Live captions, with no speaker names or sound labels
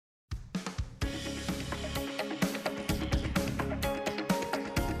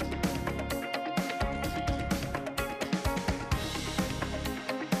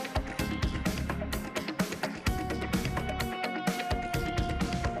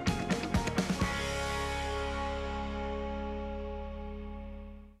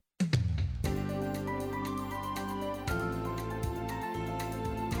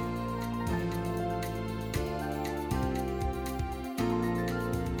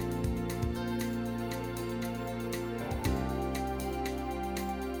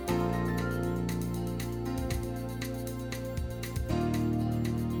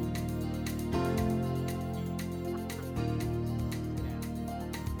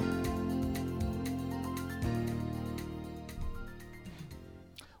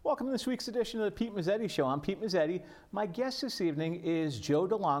Welcome to this week's edition of the Pete Mezzetti Show. I'm Pete Mezzetti. My guest this evening is Joe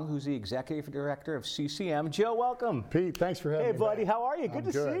DeLong, who's the Executive Director of CCM. Joe, welcome. Pete, thanks for having me. Hey, buddy, back. how are you? Good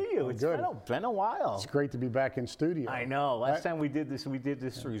to see you. It's been a while. It's great to be back in studio. I know. Last time we did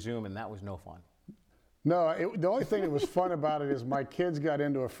this through Zoom, and that was no fun. No, the only thing that was fun about it is my kids got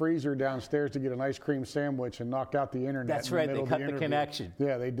into a freezer downstairs to get an ice cream sandwich and knocked out the internet. That's right. They cut the connection.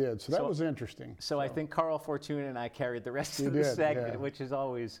 Yeah, they did. So that was interesting. So I think Carl Fortuna and I carried the rest of the segment, which is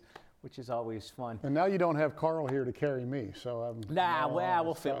always fun. And now you don't have Carl here to carry me, so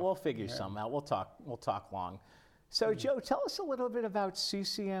we'll figure something out. We'll talk long. So Joe, tell us a little bit about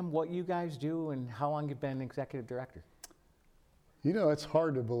CCM, what you guys do, and how long you've been executive director. You know, it's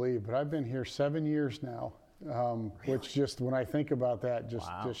hard to believe, but I've been here 7 years now, which just when I think about that, just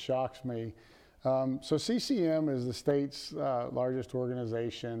shocks me. So CCM is the state's largest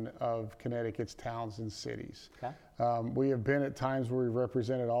organization of Connecticut's towns and cities. Okay. We have been at times where we've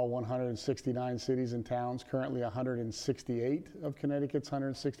represented all 169 cities and towns. Currently 168 of Connecticut's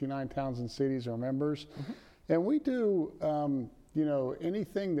 169 towns and cities are members. Mm-hmm. And we do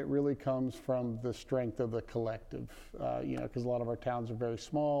anything that really comes from the strength of the collective, because a lot of our towns are very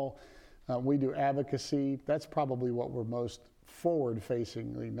small. We do advocacy. That's probably what we're most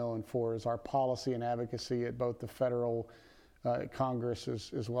forward-facingly known for, is our policy and advocacy at both the federal Congress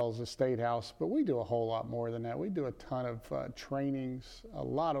as well as the State House. But we do a whole lot more than that. We do a ton of trainings, a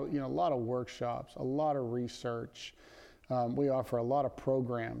lot of workshops, a lot of research. We offer a lot of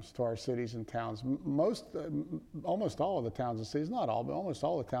programs to our cities and towns. Almost all of the towns and cities, not all, but almost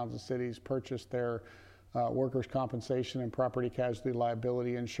all the towns and cities purchase their workers' compensation and property casualty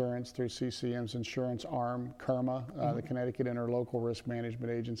liability insurance through CCM's insurance arm, CIRMA, the Connecticut Interlocal Risk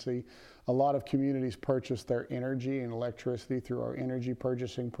Management Agency. A lot of communities purchase their energy and electricity through our energy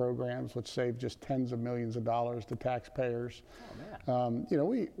purchasing programs, which save just tens of millions of dollars to taxpayers. Oh,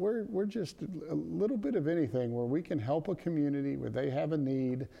 man. We're just a little bit of anything where we can help a community where they have a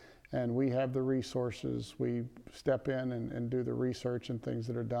need, and we have the resources. We step in and do the research and things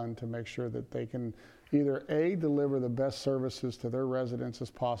that are done to make sure that they can either A, deliver the best services to their residents as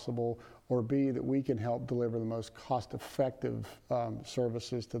possible, or B, that we can help deliver the most cost-effective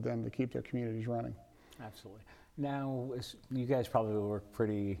services to them to keep their communities running. Absolutely. Now, you guys probably work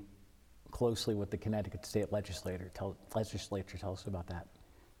pretty closely with the Connecticut State Legislature. Tell us about that.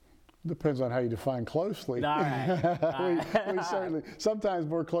 Depends on how you define closely. All right. we certainly, sometimes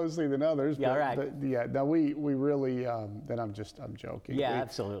more closely than others. Now we really, and I'm joking. Yeah,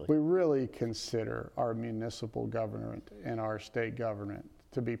 absolutely. We really consider our municipal government and our state government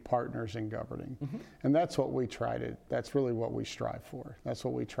to be partners in governing. Mm-hmm. And that's really what we strive for. That's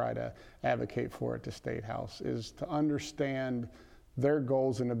what we try to advocate for at the State House, is to understand their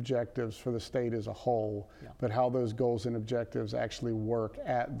goals and objectives for the state as a whole, but how those goals and objectives actually work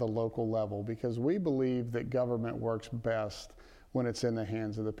at the local level, because we believe that government works best when it's in the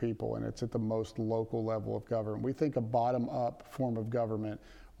hands of the people and it's at the most local level of government. We think a bottom-up form of government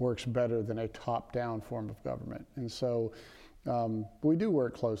works better than a top-down form of government. And so we do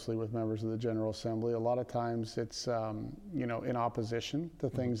work closely with members of the General Assembly. A lot of times it's, in opposition to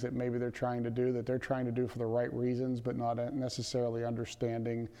things that maybe they're trying to do for the right reasons, but not necessarily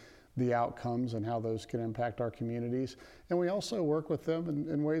understanding the outcomes and how those can impact our communities. And we also work with them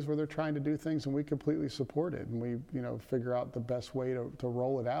in ways where they're trying to do things and we completely support it. And we, figure out the best way to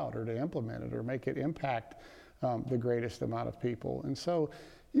roll it out or to implement it or make it impact the greatest amount of people. And so,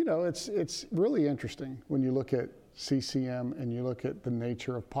 it's really interesting when you look at CCM and you look at the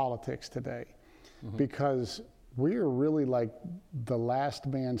nature of politics today, because we are really like the last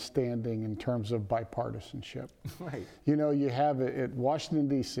man standing in terms of bipartisanship. Right. You have it at Washington,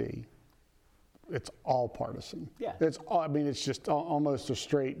 D.C., it's all partisan. Yeah. It's just almost a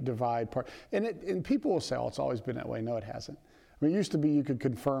straight divide. And people will say, oh, it's always been that way. No, it hasn't. It used to be you could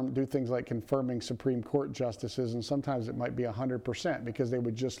do things like confirming Supreme Court justices, and sometimes it might be 100% because they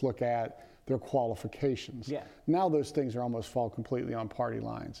would just look at their qualifications. Yeah. Now those things are almost fall completely on party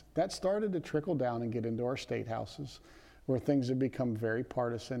lines. That started to trickle down and get into our state houses, where things have become very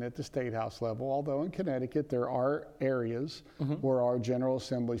partisan at the state house level, although in Connecticut there are areas where our General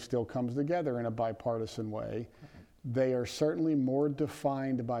Assembly still comes together in a bipartisan way. They are certainly more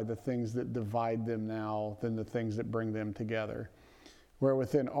defined by the things that divide them now than the things that bring them together. Where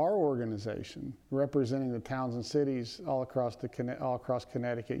within our organization, representing the towns and cities all across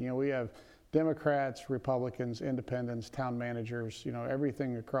Connecticut, we have Democrats, Republicans, independents, town managers,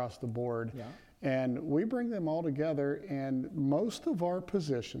 everything across the board. Yeah. And we bring them all together, and most of our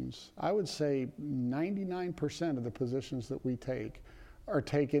positions, I would say 99% of the positions that we take, are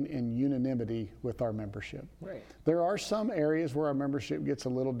taken in unanimity with our membership. Right. There are some areas where our membership gets a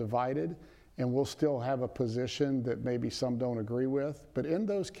little divided, and we'll still have a position that maybe some don't agree with. But in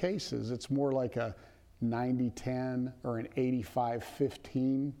those cases, it's more like a 90-10 or an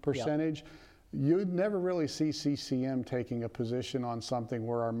 85-15 percentage. Yep. You'd never really see CCM taking a position on something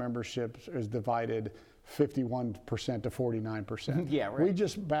where our membership is divided 51% to 49%. Yeah, right. We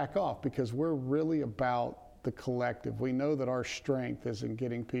just back off because we're really about the collective. We know that our strength is in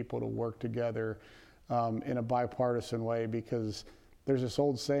getting people to work together in a bipartisan way, because there's this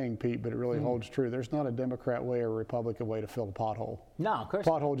old saying, Pete, but it really holds true. There's not a Democrat way or a Republican way to fill a pothole. No, of course.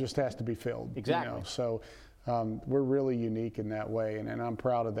 Pothole just has to be filled. Exactly. You know? So we're really unique in that way, and I'm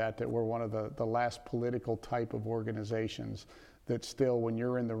proud of that we're one of the last political type of organizations that still, when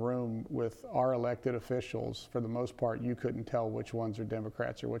you're in the room with our elected officials, for the most part, you couldn't tell which ones are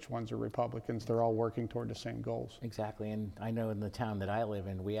Democrats or which ones are Republicans. They're all working toward the same goals. Exactly, and I know in the town that I live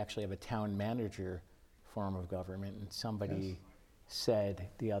in, we actually have a town manager form of government, and somebody said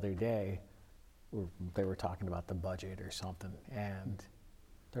the other day, they were talking about the budget or something, and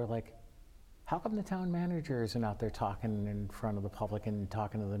they're like, how come the town manager isn't out there talking in front of the public and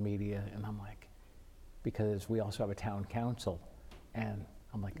talking to the media? And I'm like, because we also have a town council. And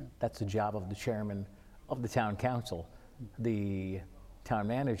I'm like, that's the job of the chairman of the town council. The town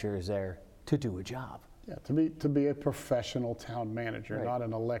manager is there to do a job. Yeah, to be a professional town manager, right, not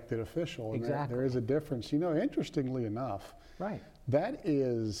an elected official. And exactly. There is a difference. You know, interestingly enough, right, that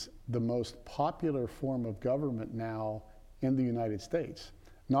is the most popular form of government now in the United States.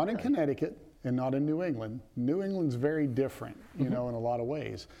 Not in Connecticut and not in New England. New England's very different, you know, in a lot of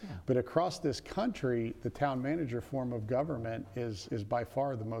ways. Yeah. But across this country, the town manager form of government is by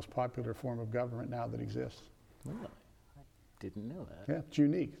far the most popular form of government now that exists. Really? I didn't know that. Yeah, it's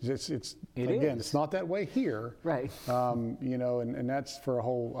unique. It's not that way here. Right. You know, and that's for a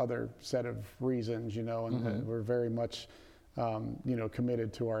whole other set of reasons, you know, and we're very much, you know,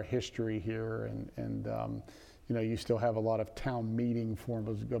 committed to our history here, and you know, you still have a lot of town meeting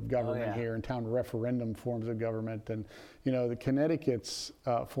forms of government here, and town referendum forms of government. And, you know, the Connecticut's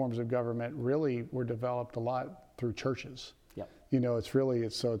forms of government really were developed a lot through churches. Yep. You know, it's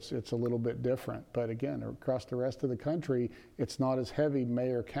a little bit different. But again, across the rest of the country, it's not as heavy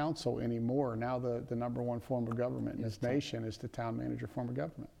mayor council anymore. Now the number one form of government in this nation is the town manager form of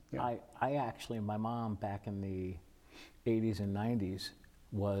government. Yeah. I actually, my mom back in the 80s and 90s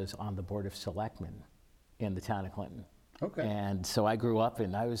was on the Board of Selectmen in the town of Clinton. Okay. And so I grew up,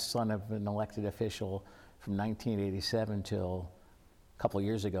 and I was son of an elected official from 1987 till a couple of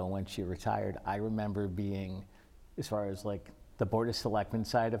years ago when she retired. I remember being, as far as like the Board of Selectmen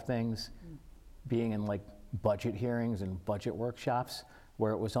side of things, being in like budget hearings and budget workshops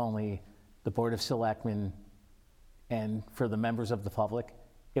where it was only the Board of Selectmen, and for the members of the public,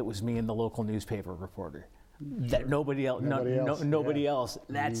 it was me and the local newspaper reporter. That nobody else. Nobody else.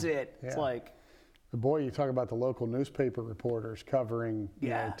 That's it. It's like, boy, you talk about the local newspaper reporters covering you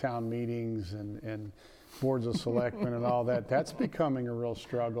know, town meetings and boards of selectmen and all that. That's becoming a real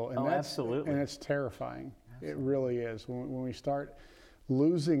struggle. And absolutely. And it's terrifying. Absolutely. It really is. When we start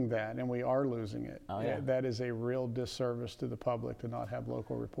losing that, and we are losing it, that is a real disservice to the public to not have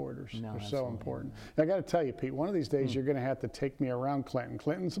local reporters. No, They're so important. I got to tell you, Pete, one of these days you're going to have to take me around Clinton.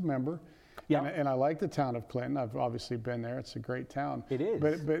 Clinton's a member. Yeah. And I like the town of Clinton. I've obviously been there. It's a great town. It is.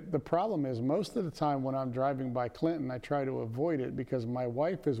 But the problem is, most of the time when I'm driving by Clinton, I try to avoid it because my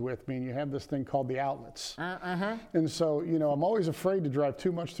wife is with me, and you have this thing called the outlets. And so, you know, I'm always afraid to drive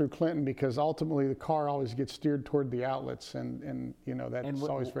too much through Clinton because ultimately the car always gets steered toward the outlets, and you know, that's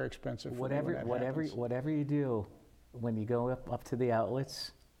always very expensive. Whatever you do, when you go up to the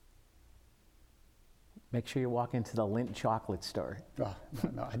outlets, make sure you walk into the Lindt chocolate store. Oh,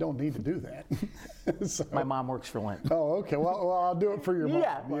 no, I don't need to do that. So, my mom works for Lindt. Oh, okay. Well, I'll do it for your mom.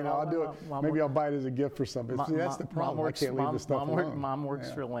 Yeah. You know, I'll do it. Maybe I'll buy it as a gift for somebody. See, that's the problem. I can't leave this stuff alone. Mom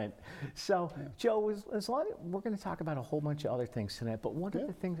works for Lindt. So, Joe, we're going to talk about a whole bunch of other things tonight, but one of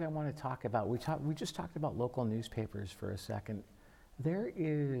the things I want to talk about, we just talked about local newspapers for a second. There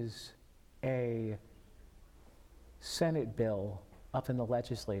is a Senate bill up in the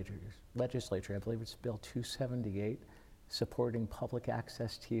legislature, I believe it's Bill 278, supporting public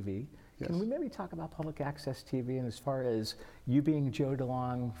access TV. Yes. Can we maybe talk about public access TV, and as far as you being Joe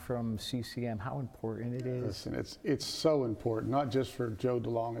DeLong from CCM, how important it is? Listen, it's so important, not just for Joe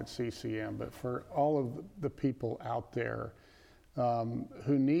DeLong at CCM, but for all of the people out there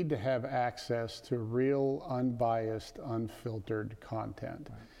who need to have access to real, unbiased, unfiltered content.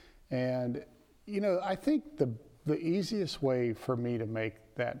 Right. And, you know, I think the easiest way for me to make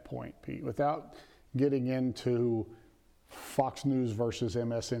that point, Pete, without getting into Fox News versus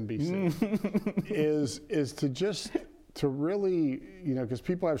MSNBC, is to just to really, because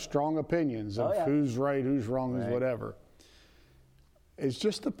people have strong opinions of who's right, who's wrong, who's whatever. It's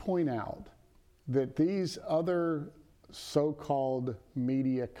just to point out that these other so-called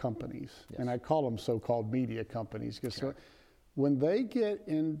media companies, and I call them so-called media companies, because when they get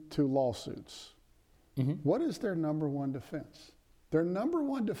into lawsuits, what is their number one defense? Their number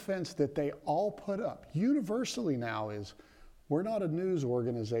one defense that they all put up universally now is, we're not a news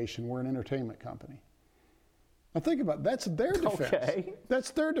organization, we're an entertainment company. Now think about it, that's their defense. Okay.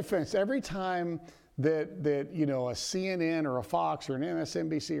 That's their defense. Every time that a CNN or a Fox or an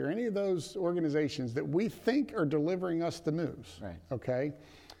MSNBC or any of those organizations that we think are delivering us the news, okay?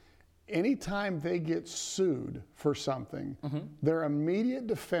 Anytime they get sued for something, their immediate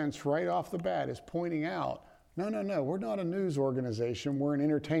defense right off the bat is pointing out, no, we're not a news organization, we're an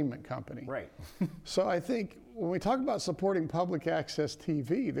entertainment company. Right. So I think when we talk about supporting public access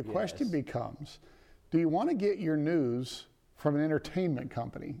TV, the question becomes, do you want to get your news from an entertainment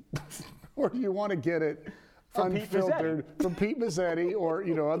company? Or do you want to get it from unfiltered from Pete Mezzetti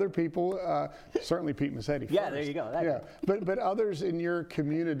or other people, certainly Pete Mezzetti first. Yeah, there you go. But others in your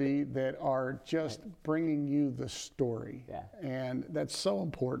community that are just bringing you the story. Yeah. And that's so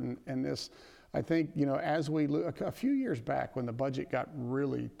important. And this, I think, as we look, a few years back when the budget got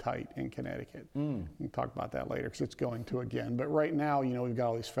really tight in Connecticut, we can talk about that later because it's going to again. But right now, we've got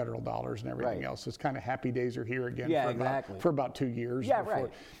all these federal dollars and everything else. So it's kind of happy days are here again for about 2 years. Yeah, before.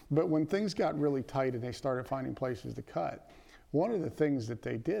 Right. But when things got really tight and they started finding places to cut, one of the things that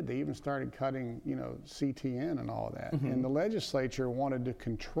they did, they even started cutting, CTN and all of that. And the legislature wanted to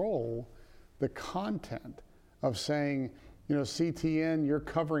control the content of saying, CTN, you're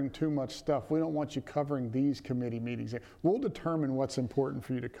covering too much stuff. We don't want you covering these committee meetings. We'll determine what's important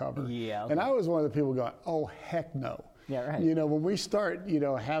for you to cover. Yeah. Okay. And I was one of the people going, oh, heck no. Yeah, right. When we start,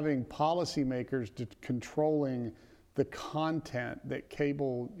 having policymakers controlling the content that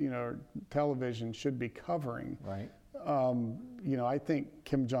cable, television should be covering. Right. I think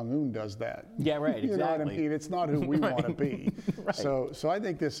Kim Jong-un does that. Yeah, right, exactly. You know what I mean? It's not who we want to be. Right. So I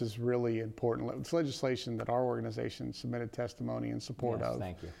think this is really important. It's legislation that our organization submitted testimony in support of.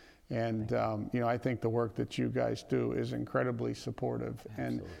 Thank you. And, I think the work that you guys do is incredibly supportive.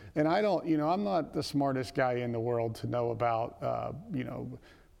 Absolutely. And I don't, I'm not the smartest guy in the world to know about,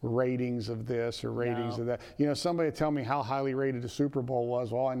 ratings of this or ratings of that. Somebody tell me how highly rated the Super Bowl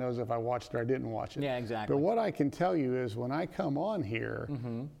was. All I know is if I watched it or I didn't watch it. Yeah, exactly. But what I can tell you is when I come on here,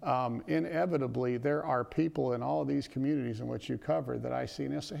 inevitably there are people in all of these communities in which you cover that I see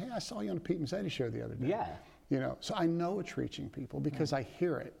and they'll say, hey, I saw you on the Pete Mezzetti show the other day. Yeah. So I know it's reaching people because I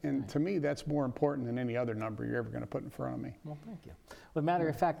hear it. And to me, that's more important than any other number you're ever going to put in front of me. Well, thank you. Well, matter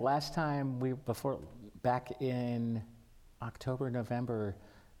of fact, last time back in October, November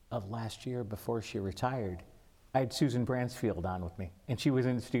of last year before she retired, I had Susan Bransfield on with me, and she was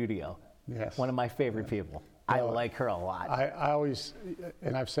in the studio. Yes. One of my favorite people. I like her a lot. I always,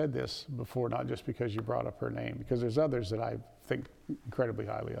 and I've said this before, not just because you brought up her name, because there's others that I think incredibly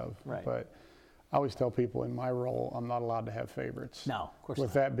highly of. Right. But I always tell people in my role, I'm not allowed to have favorites. No, of course not.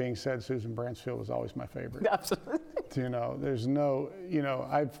 With that being said, Susan Bransfield was always my favorite. Absolutely. There's no,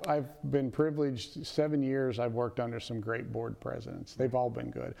 I've been privileged. 7 years I've worked under some great board presidents. They've all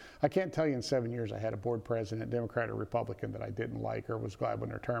been good. I can't tell you in 7 years I had a board president, Democrat or Republican, that I didn't like or was glad when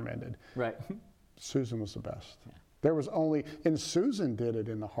their term ended. Right. Susan was the best. Yeah. There was only, and Susan did it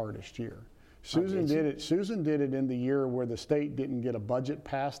in the hardest year. Susan did it in the year where the state didn't get a budget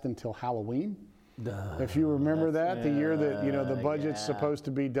passed until Halloween. If you remember that, the year that the budget's supposed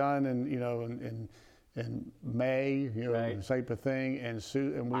to be done, in May, type of thing, and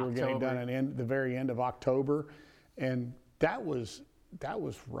we were getting done at the very end of October, and that was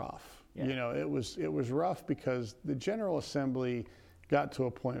rough. Yeah. It was rough because the General Assembly got to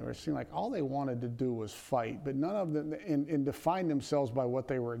a point where it seemed like all they wanted to do was fight, but none of them and define themselves by what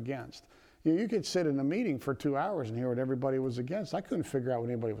they were against. You could sit in a meeting for 2 hours and hear what everybody was against. I couldn't figure out what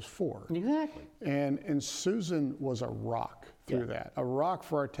anybody was for. Exactly. And Susan was a rock through that, a rock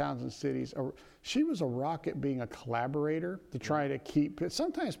for our towns and cities. She was a rock at being a collaborator to try to keep.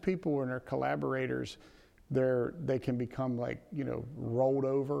 Sometimes people, when they're collaborators, they can become rolled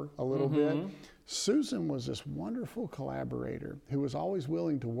over a little bit. Susan was this wonderful collaborator who was always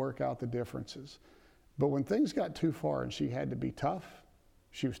willing to work out the differences. But when things got too far and she had to be tough,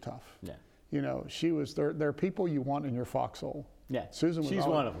 she was tough. Yeah. She was there are people you want in your foxhole. Yeah. Susan was She's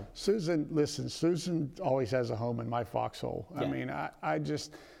one of them. Susan always has a home in my foxhole. Yeah. I mean, I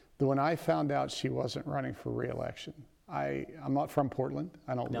just, when I found out she wasn't running for re-election, I'm not from Portland.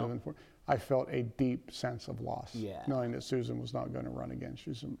 I don't live in Portland. I felt a deep sense of loss, Yeah. knowing that Susan was not going to run again.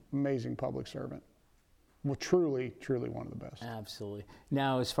 She's an amazing public servant. Well, truly, truly one of the best. Absolutely.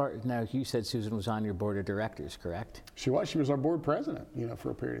 Now, you said Susan was on your board of directors, correct? She was our board president, for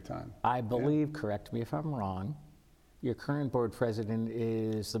a period of time. I believe, correct me if I'm wrong, your current board president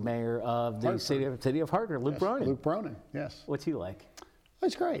is the mayor of the city of Hartford, Luke Bronin. Luke Bronin, yes. What's he like?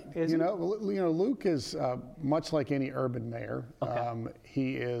 It's great. Luke is much like any urban mayor. Okay.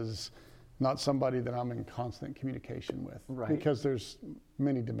 He is not somebody that I'm in constant communication with, Right. because there's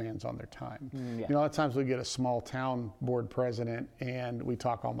many demands on their time. Yeah. A lot of times we get a small town board president and we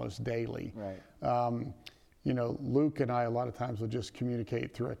talk almost daily. Right. Luke and I a lot of times will just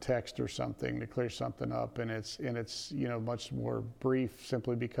communicate through a text or something to clear something up, and it's much more brief,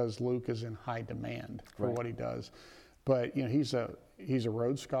 simply because Luke is in high demand for Right. what he does. But he's a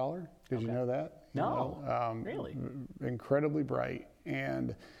Rhodes Scholar. Did you know that? No, really? Incredibly bright.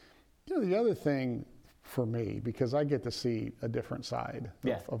 And the other thing for me, because I get to see a different side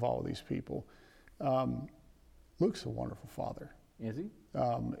of all of these people, Luke's a wonderful father. Is he?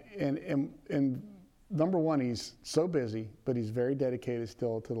 And number one, he's so busy, but he's very dedicated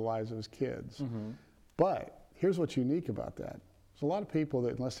still to the lives of his kids. Mm-hmm. But here's what's unique about that. There's a lot of people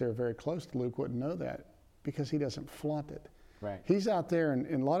that, unless they're very close to Luke, wouldn't know that, because he doesn't flaunt it. Right. He's out there, and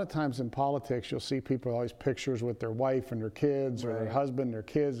a lot of times in politics, you'll see people always pictures with their wife and their kids, or their husband and their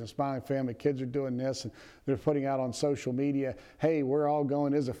kids, and smiling family. Kids are doing this, and they're putting out on social media, hey, we're all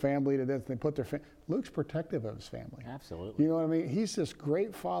going as a family to this. And they put their Luke's protective of his family. Absolutely. You know what I mean? He's this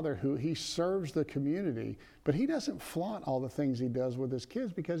great father who he serves the community, but he doesn't flaunt all the things he does with his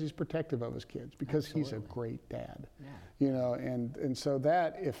kids, because he's protective of his kids, because he's a great dad. Yeah. And so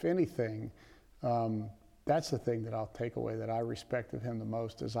that, if anything, that's the thing that I'll take away, that I respect of him the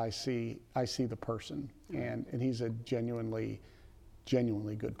most, is I see the person, and he's a genuinely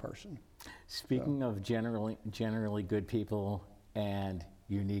good person. Speaking of generally good people and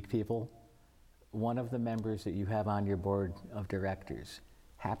unique people, one of the members that you have on your board of directors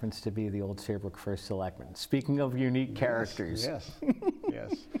happens to be the old Saybrook First Selectman. Speaking of unique characters.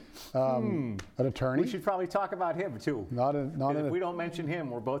 Yes. An attorney. We should probably talk about him too. If we don't mention him,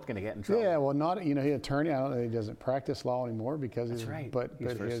 we're both going to get in trouble. Yeah, well, he's an attorney. I don't know, he doesn't practice law anymore, because That's right. But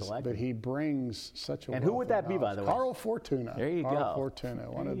he brings such a. And who would that be, by the way? Carl Fortuna. There you go. Carl Fortuna,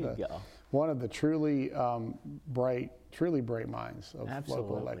 one of the truly bright minds of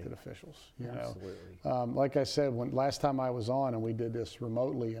local elected officials. Absolutely. Like I said, last time I was on and we did this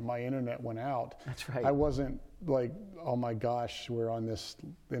remotely and my internet went out. That's right. I wasn't like, oh my gosh, we're on this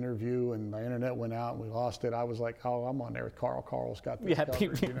interview and my internet went out and we lost it. I was like, oh, I'm on there with Carl. Carl's got this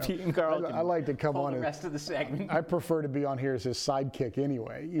covered. Pete and Carl. I like to come on the rest of the segment. I prefer to be on here as his sidekick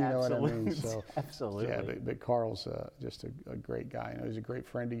anyway. You know what I mean? So, absolutely. Yeah, but Carl's just a great guy. He's a great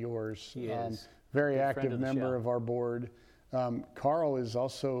friend of yours. He is. Very active member of our board. Carl is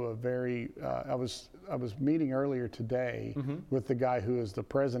also a very. I was meeting earlier today with the guy who is the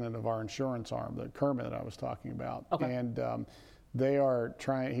president of our insurance arm, the Kermit that I was talking about, and they are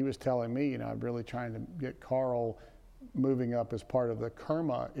trying. He was telling me, I'm really trying to get Carl moving up as part of the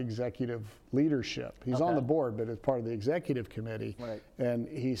KERMA executive leadership. He's on the board, but as part of the executive committee. Right. And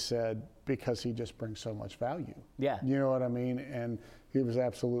he said, because he just brings so much value. Yeah. You know what I mean? And he was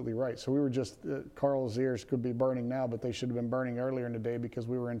absolutely right. So we were just, Carl's ears could be burning now, but they should have been burning earlier in the day, because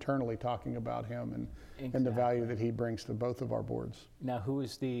we were internally talking about him and the value that he brings to both of our boards. Now, who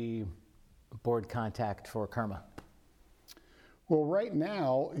is the board contact for KERMA? Well, right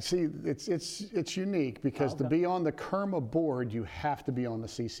now, see, it's unique, because to be on the KERMA board, you have to be on the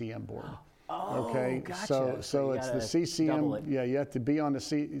CCM board. Oh, okay, gotcha. So it's the CCM. Yeah, you have to be on the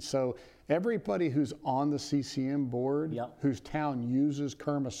So everybody who's on the CCM board, whose town uses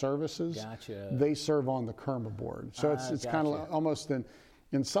KERMA services, they serve on the KERMA board. So it's kind of almost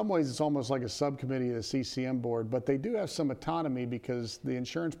in some ways, it's almost like a subcommittee of the CCM board, but they do have some autonomy, because the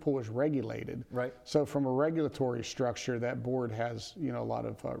insurance pool is regulated. Right. So from a regulatory structure, that board has a lot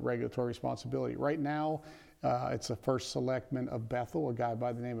of regulatory responsibility. Right now, it's the first selectman of Bethel, a guy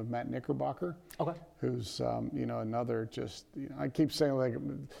by the name of Matt Knickerbocker, who's another just. I keep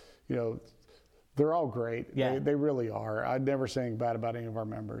saying they're all great. Yeah. They really are. I'd never say anything bad about any of our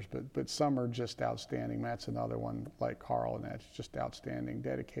members, but some are just outstanding. Matt's another one, like Carl, and that's just outstanding,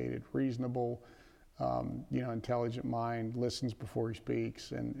 dedicated, reasonable, intelligent mind, listens before he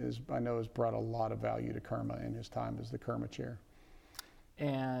speaks, and I know has brought a lot of value to KERMA in his time as the KERMA chair.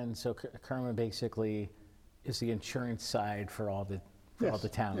 And so KERMA basically is the insurance side for all the for all the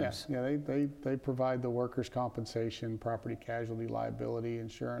towns. Yeah, they provide the workers' compensation, property casualty liability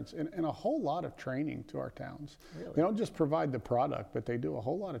insurance, and a whole lot of training to our towns. Really? They don't just provide the product, but they do a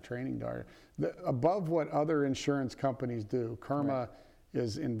whole lot of training to above what other insurance companies do. Kerma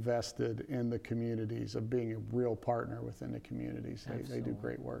is invested in the communities, of being a real partner within the communities. They do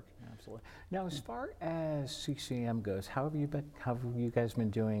great work. Absolutely. Now, as far as CCM goes, how have you guys been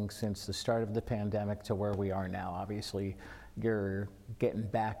doing since the start of the pandemic to where we are now? Obviously, you're getting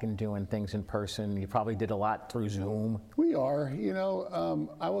back and doing things in person. You probably did a lot through Zoom. We are.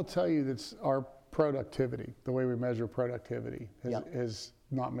 I will tell you that our productivity, the way we measure productivity, has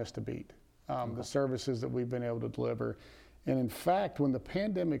not missed a beat. The services that we've been able to deliver. And in fact, when the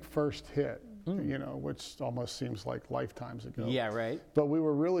pandemic first hit, which almost seems like lifetimes ago. Yeah, right. But we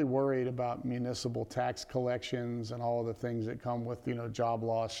were really worried about municipal tax collections and all the things that come with, job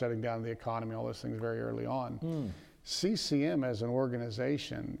loss, shutting down the economy, all those things very early on. CCM as an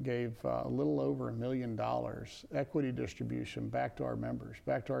organization gave a little over $1 million equity distribution back to our members,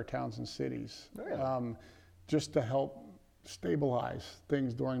 back to our towns and cities, just to help stabilize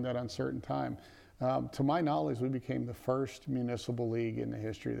things during that uncertain time. To my knowledge, we became the first municipal league in the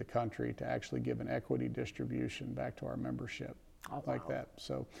history of the country to actually give an equity distribution back to our membership like that.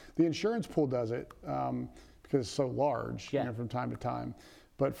 So the insurance pool does it because it's so large from time to time.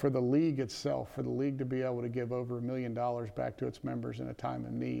 But for the league itself, for the league to be able to give over $1 million back to its members in a time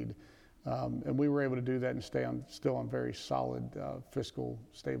of need, and we were able to do that and still on very solid fiscal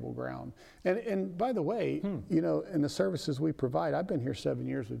stable ground. And by the way, in the services we provide, I've been here 7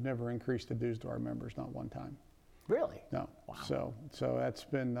 years. We've never increased the dues to our members, not one time. Really? No. Wow. So that's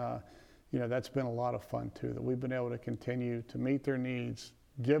been that's been a lot of fun too. That we've been able to continue to meet their needs,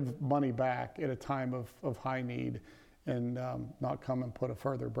 give money back at a time of high need, and not come and put a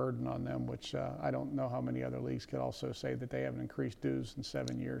further burden on them, which I don't know how many other leagues could also say that they haven't increased dues in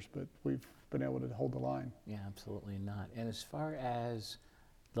 7 years, but we've been able to hold the line. Yeah, absolutely not. And as far as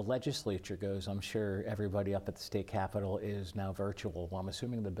the legislature goes, I'm sure everybody up at the state capitol is now virtual. Well, I'm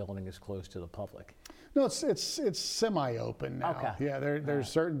assuming the building is closed to the public. No, it's semi-open now. Okay. Yeah, there's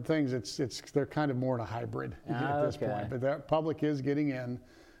certain things. They're kind of more in a hybrid at this point. But the public is getting in,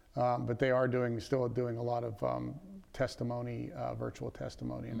 but they are still doing a lot of testimony, virtual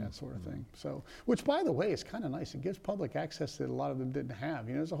testimony, and that sort of thing. So, which by the way is kind of nice. It gives public access that a lot of them didn't have.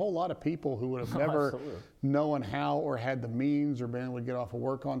 There's a whole lot of people who would have never known how or had the means or been able to get off of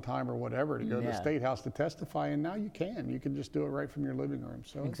work on time or whatever to go to the State House to testify, and now you can just do it right from your living room.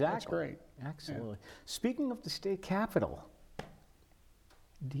 So that's great. Absolutely. Yeah. Speaking of the state capitol,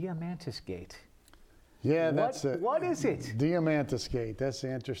 Diamantis Gate. Yeah, that's it. What is it? Diamantis Gate. That's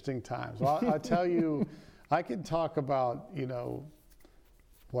interesting times. Well, I'll tell you. I can talk about,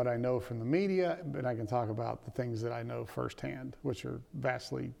 what I know from the media, but I can talk about the things that I know firsthand, which are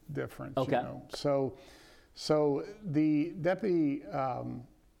vastly different. Okay. So the deputy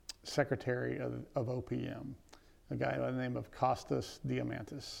secretary of OPM, a guy by the name of Costas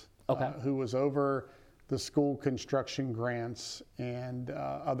Diamantis, who was over the school construction grants and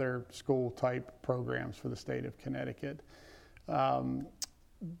other school type programs for the state of Connecticut.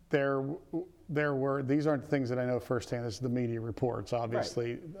 These aren't things that I know firsthand. This is the media reports,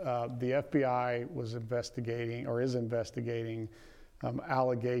 obviously. Right. The FBI was investigating, or is investigating,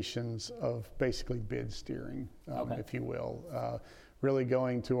 allegations of basically bid steering, if you will. Really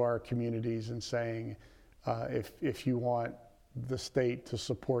going to our communities and saying, if you want the state to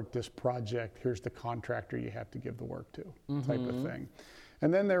support this project, here's the contractor you have to give the work to, type of thing.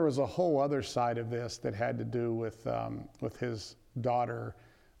 And then there was a whole other side of this that had to do with his daughter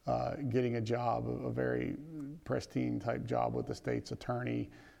getting a job, a very pristine type job with the state's attorney,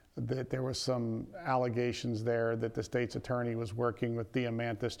 that there was some allegations there that the state's attorney was working with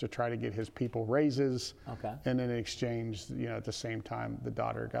Diamantis to try to get his people raises. And in exchange, at the same time, the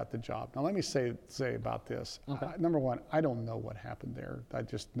daughter got the job. Now, let me say about this. Number one, I don't know what happened there. I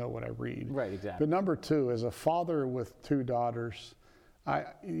just know what I read. Right, exactly. But number two, as a father with two daughters,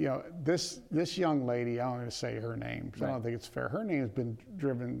 this young lady, I'm going to say her name, because I don't think it's fair. Her name has been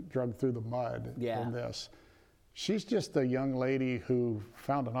drugged through the mud in this. She's just a young lady who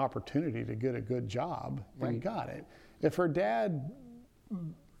found an opportunity to get a good job and got it. If her dad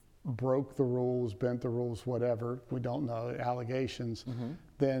broke the rules, bent the rules, whatever, we don't know, allegations,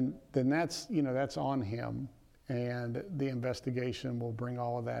 then that's on him, and the investigation will bring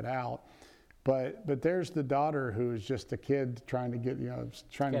all of that out. But there's the daughter who's just a kid trying to get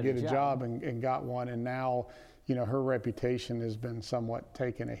a job and got one, and now her reputation has been somewhat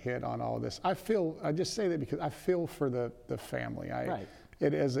taken a hit on all of this. I just say that because I feel for the family.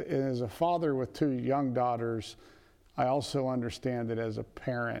 As a father with two young daughters, I also understand that as a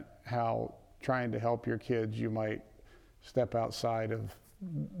parent, how trying to help your kids, you might step outside of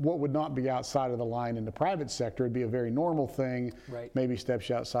what would not be outside of the line in the private sector. It'd be a very normal thing. Right. Maybe steps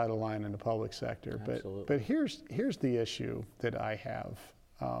you outside the line in the public sector. Absolutely. But here's the issue that I have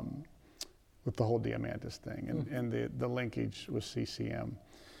with the whole Diamantis thing and the linkage with CCM.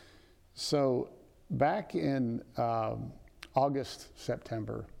 So back in August,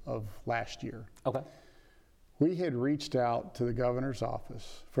 September of last year, Okay. we had reached out to the governor's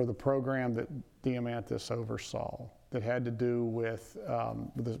office for the program that Diamantis oversaw that had to do with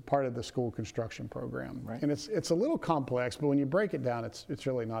part of the school construction program. Right. And it's a little complex, but when you break it down, it's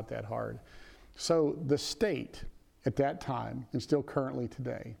really not that hard. So the state at that time, and still currently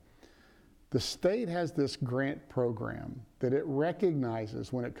today, the state has this grant program that it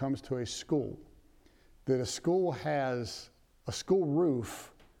recognizes when it comes to a school, that a school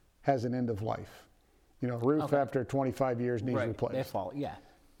roof has an end of life. You know, a roof after 25 years needs replaced. They fall, yeah.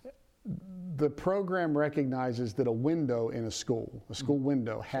 The program recognizes that a window in a school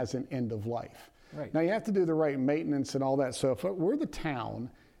window has an end of life. Right. Now you have to do the right maintenance and all that. So if we're the town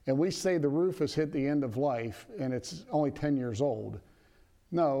and we say the roof has hit the end of life and it's only 10 years old,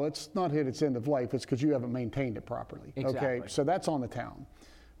 no, it's not hit its end of life. It's because you haven't maintained it properly. Exactly. Okay, so that's on the town.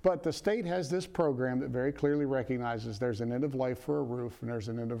 But the state has this program that very clearly recognizes there's an end of life for a roof and there's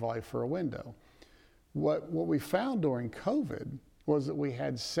an end of life for a window. What we found during COVID was that we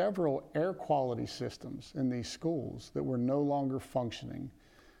had several air quality systems in these schools that were no longer functioning,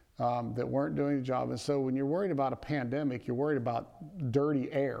 that weren't doing the job. And so when you're worried about a pandemic, you're worried about dirty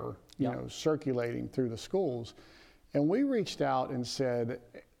air, circulating through the schools. And we reached out and said,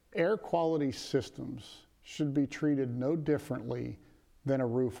 air quality systems should be treated no differently than a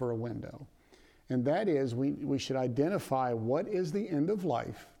roof or a window. And that is, we should identify what is the end of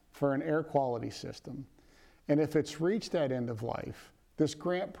life for an air quality system. And if it's reached that end of life, this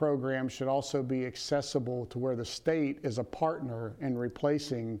grant program should also be accessible to where the state is a partner in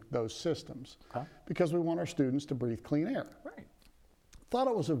replacing those systems. Okay. Because we want our students to breathe clean air. Right. Thought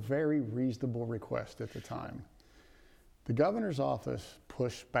it was a very reasonable request at the time. The governor's office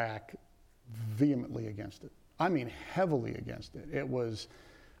pushed back vehemently against it. I mean, heavily against it. It was,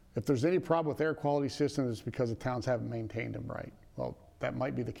 if there's any problem with air quality systems, it's because the towns haven't maintained them right. Well, that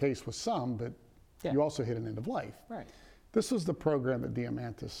might be the case with some, but you also hit an end of life. Right. This was the program that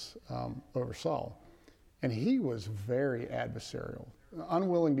Diamantis oversaw, and he was very adversarial,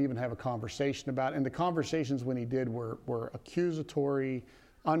 unwilling to even have a conversation about it. And the conversations when he did were accusatory,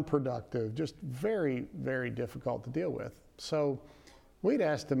 unproductive, just very, very difficult to deal with. So we'd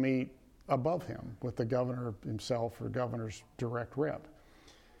asked to meet above him with the governor himself or governor's direct rep.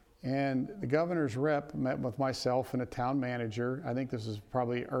 And the governor's rep met with myself and a town manager. I think this is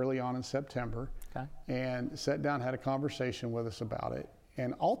probably early on in September. Okay. And sat down, had a conversation with us about it.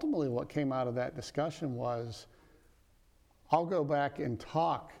 And ultimately what came out of that discussion was, I'll go back and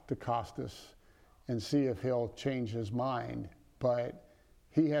talk to Costas and see if he'll change his mind, but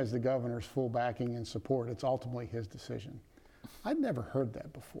he has the governor's full backing and support. It's ultimately his decision. I'd never heard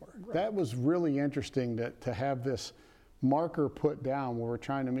that before. Right. That was really interesting to have this marker put down where we're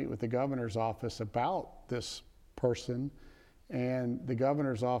trying to meet with the governor's office about this person, and the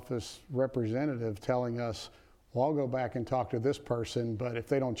governor's office representative telling us, well, I'll go back and talk to this person, but if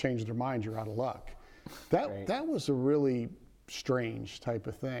they don't change their mind, you're out of luck. That was a really strange type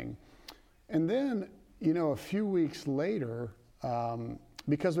of thing. And then, a few weeks later,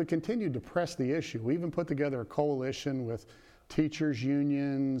 because we continued to press the issue, we even put together a coalition with teachers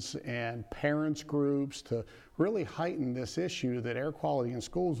unions and parents groups to really heighten this issue that air quality in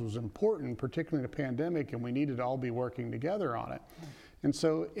schools was important, particularly in a pandemic, and we needed to all be working together on it. And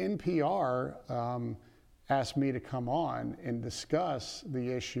so NPR asked me to come on and discuss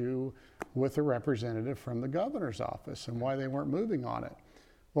the issue with a representative from the governor's office and why they weren't moving on it.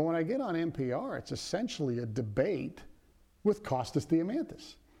 Well, when I get on NPR, it's essentially a debate with Costas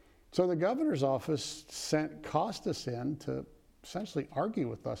Diamantis. So the governor's office sent Costas in to essentially argue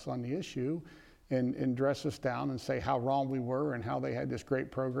with us on the issue and dress us down and say how wrong we were and how they had this great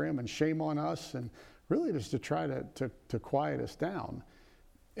program and shame on us, and really just to try to quiet us down.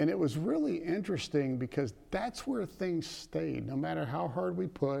 And it was really interesting because that's where things stayed. No matter how hard we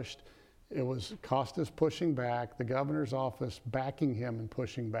pushed, it was Costas pushing back, the governor's office backing him and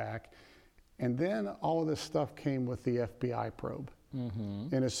pushing back. And then all of this stuff came with the FBI probe.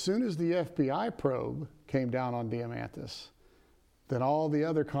 Mm-hmm. And as soon as the FBI probe came down on Diamantis, then all the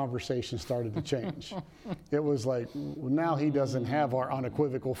other conversations started to change. It was like, well, now he doesn't have our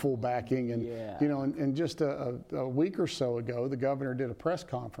unequivocal full backing. And, and just a week or so ago, the governor did a press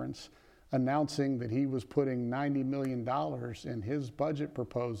conference announcing that he was putting $90 million in his budget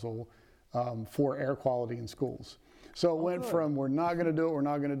proposal for air quality in schools. So it went from we're not going to do it, we're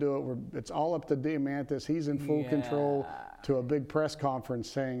not going to do it, it's all up to DeMantis, he's in full control, to a big press conference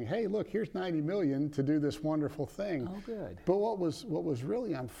saying, hey, look, here's $90 million to do this wonderful thing. Oh, good. But what was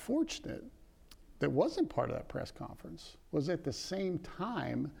really unfortunate that wasn't part of that press conference was at the same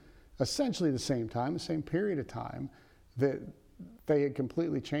time, essentially the same time, the same period of time, that they had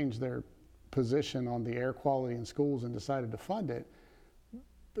completely changed their position on the air quality in schools and decided to fund it.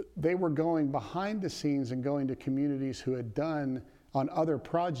 They were going behind the scenes and going to communities who had done on other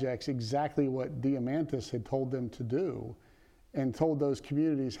projects exactly what DeMantis had told them to do, and told those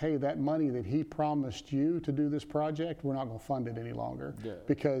communities, hey, that money that he promised you to do this project, we're not going to fund it any longer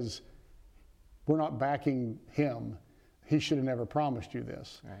because we're not backing him. He should have never promised you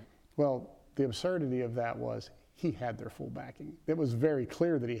this. Right. Well, the absurdity of that was he had their full backing. It was very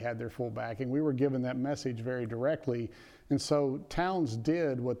clear that he had their full backing. We were given that message very directly. And so towns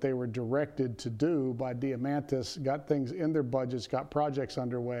did what they were directed to do by DeMantis, got things in their budgets, got projects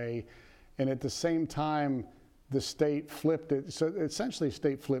underway, and at the same time, the state flipped it. So essentially, the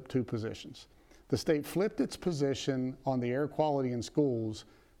state flipped two positions. The state flipped its position on the air quality in schools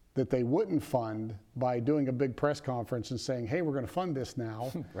that they wouldn't fund by doing a big press conference and saying, hey, we're going to fund this now.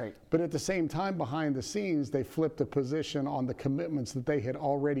 Right. But at the same time, behind the scenes, they flipped a position on the commitments that they had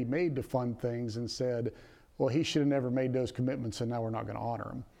already made to fund things and said, well, he should have never made those commitments, and now we're not going to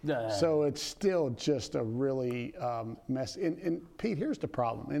honor him. So it's still just a really mess. And Pete, here's the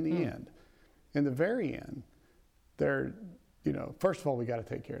problem. In the end, in the very end, first of all, we got to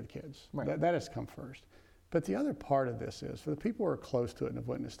take care of the kids. Right. That has to come first. But the other part of this is, for the people who are close to it and have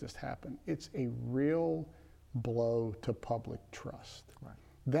witnessed this happen, it's a real blow to public trust. Right.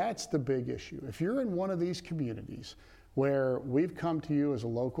 That's the big issue. If you're in one of these communities where we've come to you as a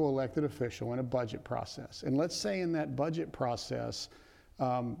local elected official in a budget process, and let's say in that budget process,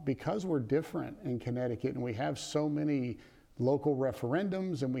 because we're different in Connecticut and we have so many local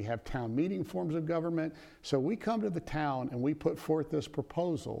referendums and we have town meeting forms of government, so we come to the town and we put forth this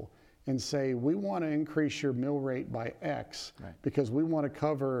proposal and say, we want to increase your mill rate by X because we want to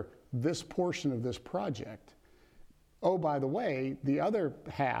cover this portion of this project. Oh, by the way, the other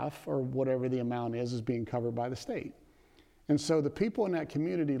half, or whatever the amount is being covered by the state. And so the people in that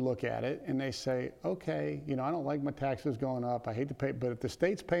community look at it and they say, okay, I don't like my taxes going up, I hate to pay, but if the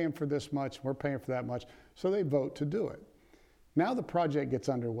state's paying for this much, we're paying for that much, so they vote to do it. Now the project gets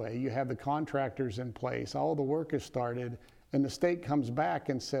underway, you have the contractors in place, all the work is started, and the state comes back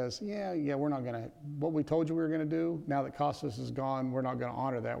and says, yeah, we're not going to, what we told you we were going to do, now that Costas is gone, we're not going to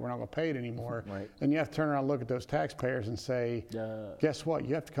honor that, we're not going to pay it anymore. Right. And you have to turn around and look at those taxpayers and say, guess what,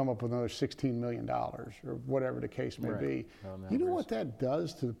 you have to come up with another $16 million, or whatever the case may be. You know what that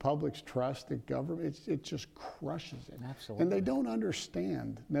does to the public's trust in government? It just crushes it. Absolutely. And they don't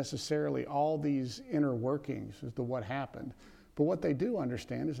understand necessarily all these inner workings as to what happened. But what they do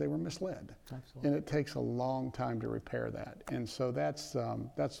understand is they were misled. Absolutely. And it takes a long time to repair that. And so that's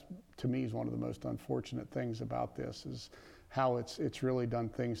to me is one of the most unfortunate things about this, is how it's really done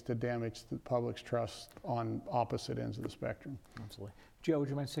things to damage the public's trust on opposite ends of the spectrum. Absolutely. Joe, would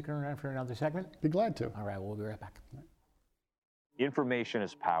you mind sticking around for another segment? Be glad to. All right, we'll be right back. Information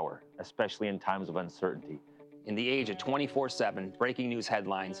is power, especially in times of uncertainty. In the age of 24/7 breaking news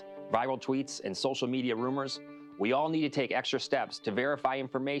headlines, viral tweets, and social media rumors, we all need to take extra steps to verify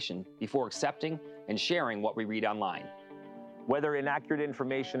information before accepting and sharing what we read online. Whether inaccurate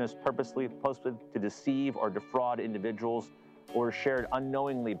information is purposely posted to deceive or defraud individuals, or shared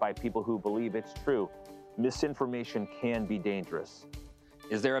unknowingly by people who believe it's true, misinformation can be dangerous.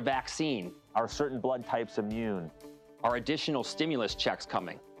 Is there a vaccine? Are certain blood types immune? Are additional stimulus checks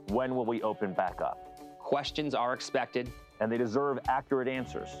coming? When will we open back up? Questions are expected, and they deserve accurate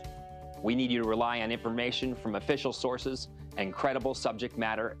answers. We need you to rely on information from official sources and credible subject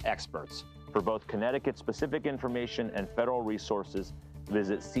matter experts. For both Connecticut-specific information and federal resources,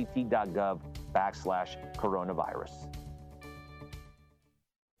 visit ct.gov/coronavirus.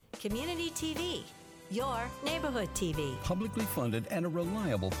 Community TV, your neighborhood TV. Publicly funded and a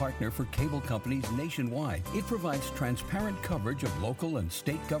reliable partner for cable companies nationwide. It provides transparent coverage of local and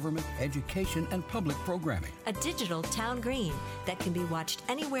state government, education, and public programming. A digital town green that can be watched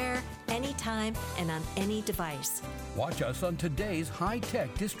anywhere, anytime, and on any device. Watch us on today's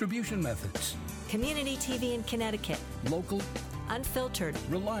high-tech distribution methods. Community TV in Connecticut. Local, unfiltered,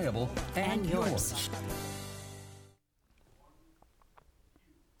 reliable, and yours.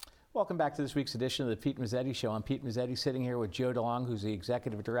 Welcome back to this week's edition of the Pete Mezzetti Show. I'm Pete Mezzetti, sitting here with Joe DeLong, who's the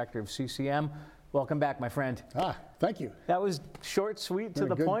Executive Director of CCM. Welcome back, my friend. Thank you. That was short, sweet, to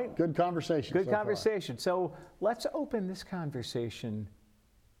the point. Good conversation. Good conversation. So let's open this conversation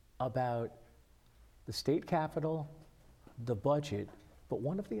about the state capitol, the budget, but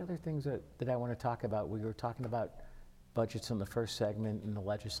one of the other things that I want to talk about, we were talking about budgets in the first segment in the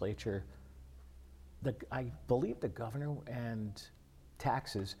legislature. I believe the governor and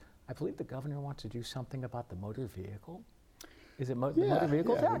taxes, I believe the governor wants to do something about the motor vehicle. Is it the motor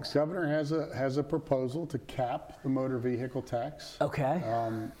vehicle tax? The governor has a proposal to cap the motor vehicle tax. Okay.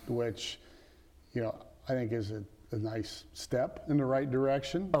 Which, I think is a nice step in the right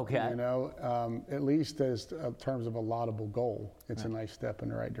direction. Okay. At least as terms of a laudable goal, it's a nice step in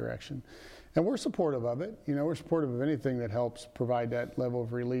the right direction. And we're supportive of it. We're supportive of anything that helps provide that level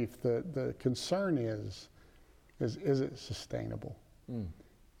of relief. The concern is it sustainable?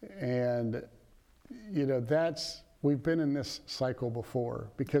 And, we've been in this cycle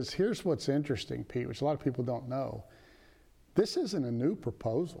before, because here's what's interesting, Pete, which a lot of people don't know. This isn't a new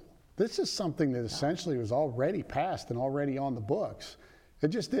proposal. This is something that essentially was already passed and already on the books. It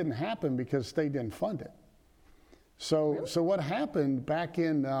just didn't happen because the state didn't fund it. So what happened back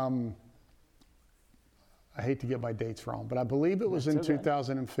in, I hate to get my dates wrong, but I believe it was in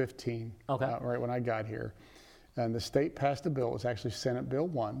 2015, right when I got here. And the state passed a bill. It was actually Senate Bill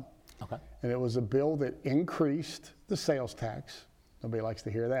 1. Okay. And it was a bill that increased the sales tax. Nobody likes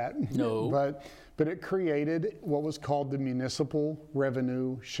to hear that. No. But it created what was called the Municipal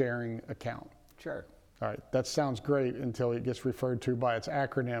Revenue Sharing Account. Sure. All right, that sounds great until it gets referred to by its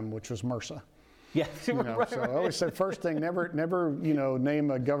acronym, which was MRSA. Yeah. I always say first thing, never name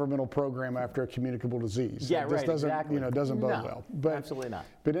a governmental program after a communicable disease. Yeah, This doesn't, exactly. Doesn't bode well. But, absolutely not.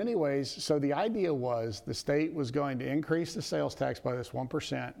 But anyways, so the idea was the state was going to increase the sales tax by this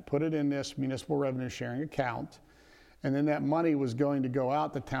 1%, put it in this municipal revenue sharing account, and then that money was going to go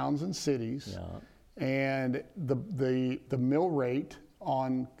out to towns and cities, and the mill rate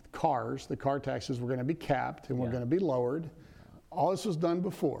on cars, the car taxes were going to be capped and were going to be lowered. All this was done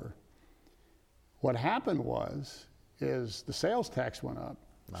before. What happened is the sales tax went up.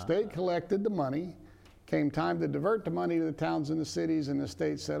 State collected the money. Came time to divert the money to the towns and the cities, and the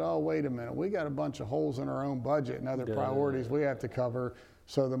state said, oh, wait a minute, we got a bunch of holes in our own budget and other priorities we have to cover.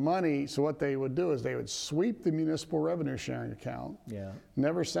 So what they would do is they would sweep the municipal revenue sharing account,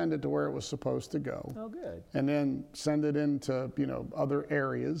 never send it to where it was supposed to go. Oh, good. And then send it into other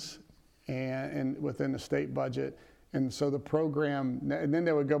areas and within the state budget. And so the program, and then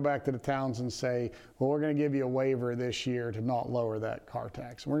they would go back to the towns and say, well, we're going to give you a waiver this year to not lower that car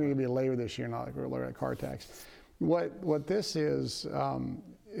tax. We're going to give you a waiver this year not to lower that car tax. What this is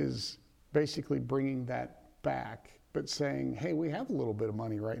basically bringing that back, but saying, hey, we have a little bit of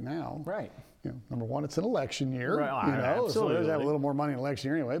money right now. Right. Number one, it's an election year. Right. So there's have a little more money in election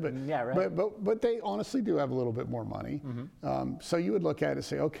year anyway. But yeah, right. But they honestly do have a little bit more money. So you would look at it and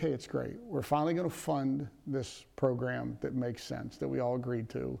say, okay, it's great. We're finally going to fund this program that makes sense, that we all agreed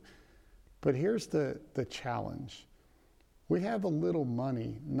to. But here's the challenge. We have a little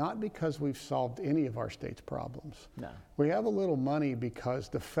money, not because we've solved any of our state's problems. No. We have a little money because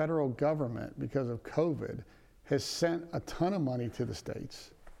the federal government, because of COVID, has sent a ton of money to the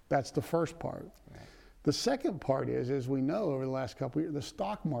states. That's the first part. Right. The second part is, as we know over the last couple of years, the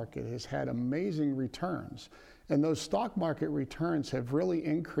stock market has had amazing returns. And those stock market returns have really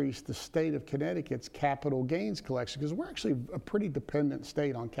increased the state of Connecticut's capital gains collection, because we're actually a pretty dependent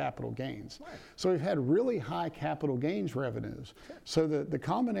state on capital gains. Right. So we've had really high capital gains revenues. Sure. So the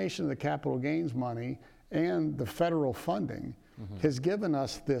combination of the capital gains money and the federal funding has given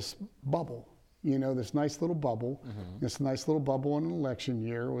us this bubble. This nice little bubble, this nice little bubble in an election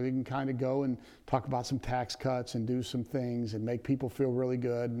year where you can kind of go and talk about some tax cuts and do some things and make people feel really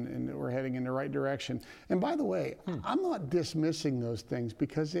good, and we're heading in the right direction. And by the way, I'm not dismissing those things,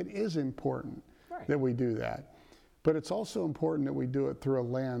 because it is important that we do that. But it's also important that we do it through a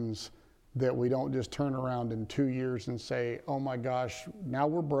lens that we don't just turn around in 2 years and say, oh my gosh, now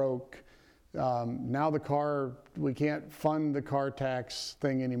we're broke. Now we can't fund the car tax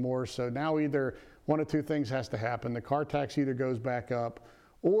thing anymore. So now either one of two things has to happen. The car tax either goes back up,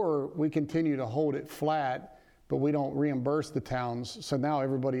 or we continue to hold it flat, but we don't reimburse the towns. So now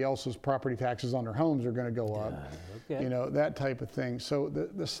everybody else's property taxes on their homes are going to go up. That type of thing. So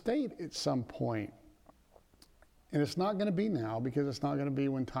the state at some point, and it's not going to be now, because it's not going to be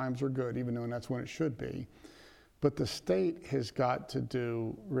when times are good, even though that's when it should be. But the state has got to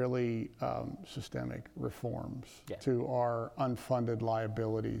do really systemic reforms to our unfunded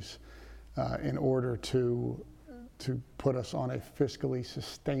liabilities in order to put us on a fiscally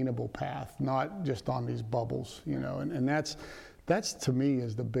sustainable path, not just on these bubbles, and That's, to me,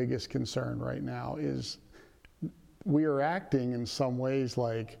 is the biggest concern right now, is we are acting in some ways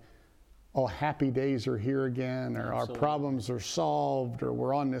like, oh, happy days are here again, or our problems are solved, or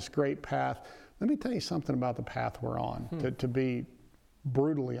we're on this great path. Let me tell you something about the path we're on, to be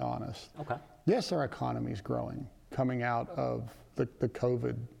brutally honest. Okay. Yes, our economy is growing, coming out of the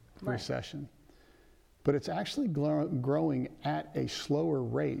COVID recession, but it's actually growing at a slower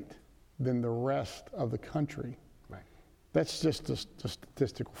rate than the rest of the country. Right. That's just a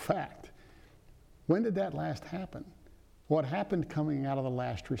statistical fact. When did that last happen? What happened coming out of the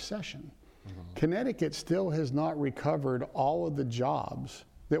last recession? Connecticut still has not recovered all of the jobs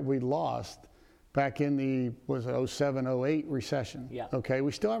that we lost back in the 07, 08 recession. Yeah. Okay,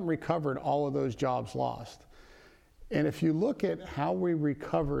 we still haven't recovered all of those jobs lost. And if you look at how we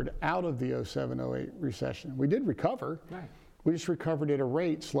recovered out of the 07, 08 recession, we did recover. Right. We just recovered at a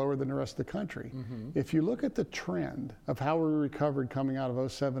rate slower than the rest of the country. If you look at the trend of how we recovered coming out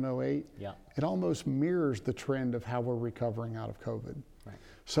of 07, 08, it almost mirrors the trend of how we're recovering out of COVID. Right.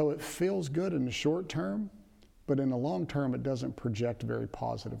 So it feels good in the short term, but in the long term, it doesn't project very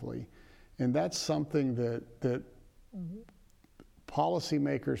positively. And that's something that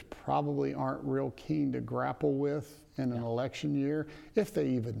policymakers probably aren't real keen to grapple with in an election year, if they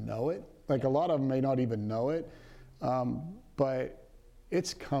even know it. Like a lot of them may not even know it. But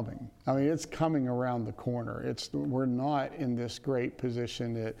it's coming. I mean, it's coming around the corner. We're not in this great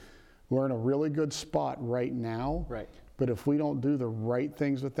position that we're in a really good spot right now. Right. But if we don't do the right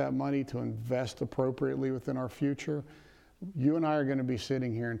things with that money to invest appropriately within our future, you and I are going to be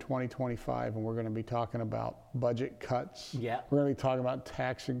sitting here in 2025 and we're going to be talking about budget cuts. Yeah. We're going to be talking about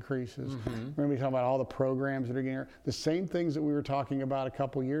tax increases. We're going to be talking about all the programs that are getting here. The same things that we were talking about a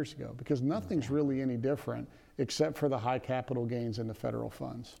couple years ago, because nothing's really any different except for the high capital gains in the federal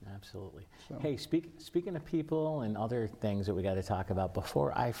funds. Absolutely. So. Hey, speaking of people and other things that we got to talk about,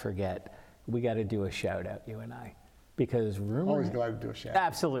 before I forget, we got to do a shout out, you and I, because rumor. Always glad to do a shout out.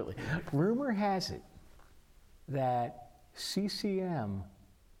 Absolutely. Rumor has it that CCM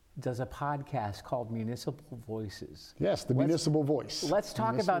does a podcast called Municipal Voices. Yes, the Municipal Voice. Let's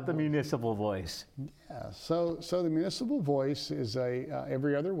talk about the Municipal Voice. Yeah, so the Municipal Voice is a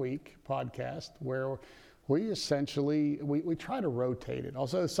every other week podcast where we essentially, we try to rotate it.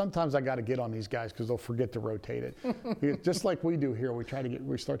 Also, sometimes I got to get on these guys because they'll forget to rotate it. Just like we do here, we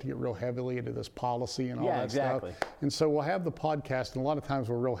start to get real heavily into this policy and all that stuff. And so we'll have the podcast, and a lot of times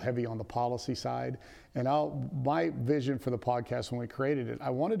we're real heavy on the policy side. And my vision for the podcast when we created it, I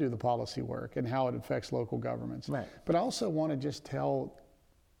want to do the policy work and how it affects local governments. Right. But I also want to just tell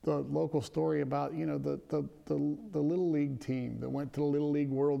the local story about, the Little League team that went to the Little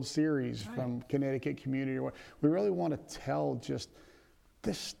League World Series from Connecticut community. We really want to tell just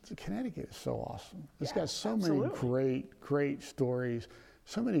this. Connecticut is so awesome. It's got so many great stories,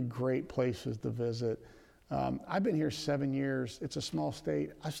 so many great places to visit. I've been here 7 years. It's a small state.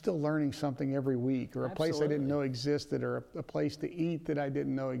 I'm still learning something every week, or a place I didn't know existed, or a place to eat that I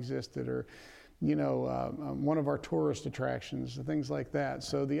didn't know existed, or one of our tourist attractions, things like that.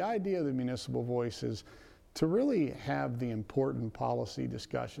 So the idea of the Municipal Voice is to really have the important policy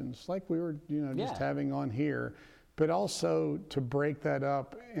discussions like we were, just having on here, but also to break that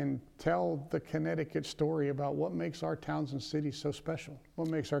up and tell the Connecticut story about what makes our towns and cities so special, what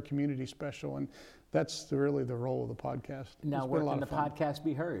makes our community special. And that's really the role of the podcast. Now, where can the podcast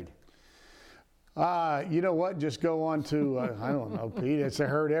be heard? You know what? Just go on to I don't know, Pete. It's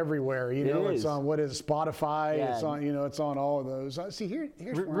heard everywhere. It's on Spotify. Yeah. It's on it's on all of those. See,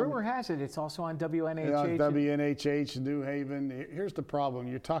 here's rumor has it it's also on WNHH. On WNHH in New Haven. Here's the problem.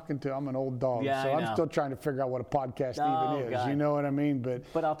 You're talking to. I'm an old dog, so I'm still trying to figure out what a podcast even is. God. You know what I mean?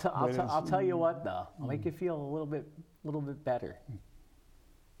 But I'll tell you what though. I'll make you feel a little bit better.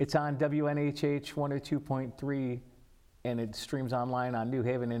 It's on WNHH 102.3. And it streams online on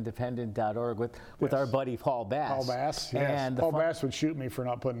newhavenindependent.org with our buddy Paul Bass. Paul Bass, yes. And Paul Bass would shoot me for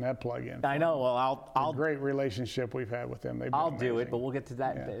not putting that plug in. I know. Well, I'll great relationship we've had with them. I'll do it, but we'll get to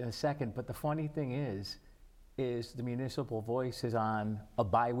that in a second. But the funny thing is the Municipal Voice is on a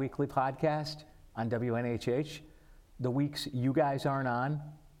bi-weekly podcast on WNHH. The weeks you guys aren't on,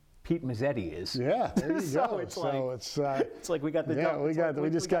 Pete Mezzetti is. Yeah, there you go. It's like we got the double. We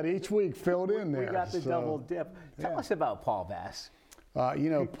just got each week filled in there. We got the double dip. Tell us about Paul Bass.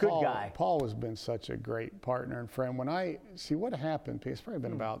 Good guy. Paul has been such a great partner and friend. When I see what happened, it's probably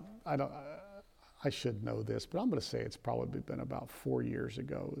been about I should know this, but I'm going to say it's probably been about 4 years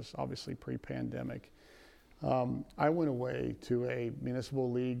ago. It was obviously pre-pandemic. I went away to a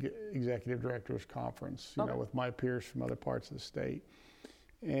Municipal League Executive Directors Conference, with my peers from other parts of the state.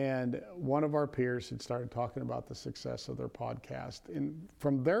 And one of our peers had started talking about the success of their podcast. And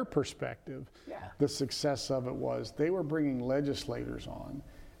from their perspective, the success of it was they were bringing legislators on.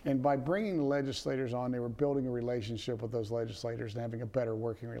 And by bringing the legislators on, they were building a relationship with those legislators and having a better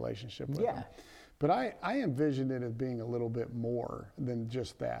working relationship with them. But I envisioned it as being a little bit more than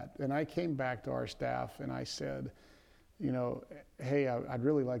just that. And I came back to our staff and I said, you know, hey, I'd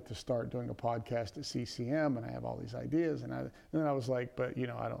really like to start doing a podcast at CCM, and I have all these ideas. And then I was like, but, you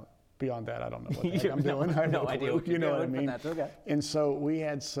know, beyond that, I don't know what the heck I'm doing. I have no idea what you're doing, what I mean? That's okay. And so we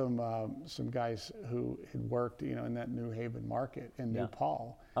had some guys who had worked, you know, in that New Haven market and knew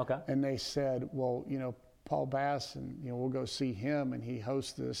Paul. Okay. And they said, well, you know, Paul Bass, and, you know, we'll go see him, and he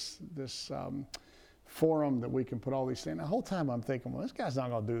hosts this forum that we can put all these things. The whole time I'm thinking, well, this guy's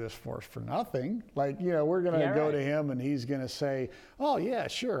not going to do this for us for nothing. Like, you know, we're going to go to him and he's going to say, oh yeah,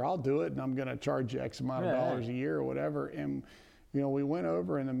 sure, I'll do it. And I'm going to charge you X amount of dollars a year or whatever. And, you know, we went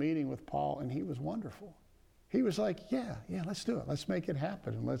over in the meeting with Paul and he was wonderful. He was like, yeah, let's do it. Let's make it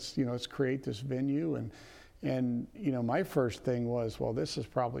happen. And let's create this venue. And, you know, my first thing was, well, this is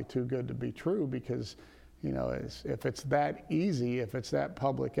probably too good to be true because, you know, if it's that easy, if it's that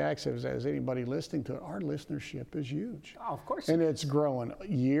public access, as anybody listening to it, our listenership is huge. Oh, of course. And it's growing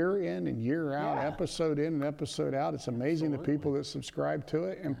year in and year out, episode in and episode out. It's amazing the people that subscribe to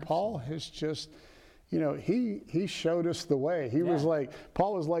it. And Paul has just, you know, he showed us the way. He was like,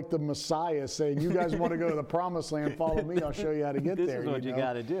 Paul was like the Messiah saying, you guys want to go to the promised land, follow me, I'll show you how to get there. This is what you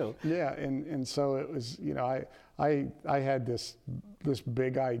got to do. Yeah, and so it was, you know, I had this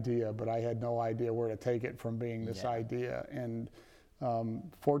big idea, but I had no idea where to take it from being this idea. And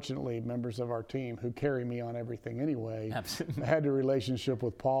fortunately, members of our team who carry me on everything anyway had a relationship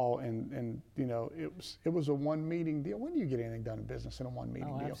with Paul, and you know, it was a one meeting deal. When do you get anything done in business in a one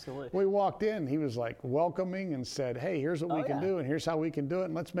meeting deal? Absolutely. We walked in, he was like welcoming and said, hey, here's what we can do, and here's how we can do it,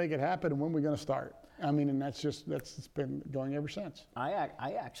 and let's make it happen, and when we're going to start. I mean, and it's been going ever since. I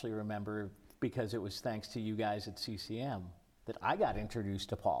actually remember, because it was thanks to you guys at CCM that I got introduced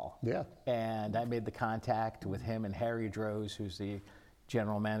to Paul. Yeah. And I made the contact with him and Harry Droz, who's the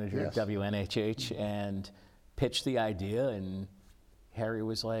general manager at WNHH, and pitched the idea. And Harry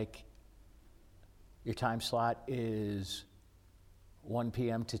was like, your time slot is 1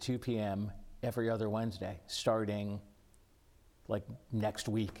 p.m. to 2 p.m. every other Wednesday, starting like next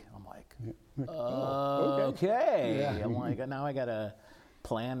week. I'm like, okay. Yeah. I'm like, now I got to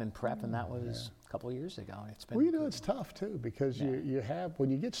plan and prep, and that was a couple of years ago. It's been, well, you know, it's tough too, because you have,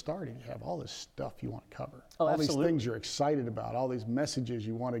 when you get started, you have all this stuff you want to cover, all these things you're excited about, all these messages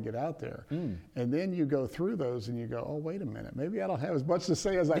you want to get out there, and then you go through those and you go, oh, wait a minute, maybe I don't have as much to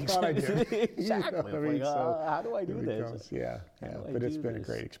say as I thought I did. Exactly. You know, I mean, like, so how do I do this? But it's been a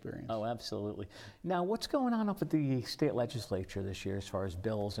great experience. Oh, absolutely. Now, what's going on up at the state legislature this year as far as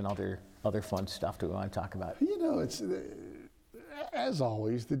bills and other fun stuff do we want to talk about? You know, it's as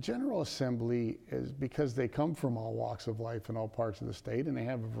always, the General Assembly is, because they come from all walks of life in all parts of the state, and they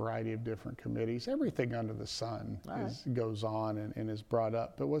have a variety of different committees. Everything under the sun goes on and is brought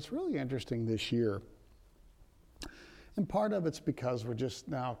up. But what's really interesting this year, and part of it's because we're just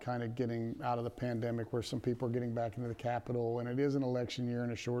now kind of getting out of the pandemic, where some people are getting back into the Capitol, and it is an election year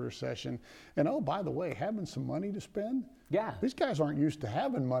and a shorter session. And oh, by the way, having some money to spend. Yeah. These guys aren't used to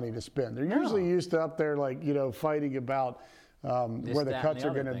having money to spend. They're usually used to up there, like, you know, fighting about where the cuts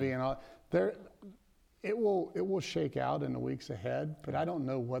are going to be and all. It will shake out in the weeks ahead, but I don't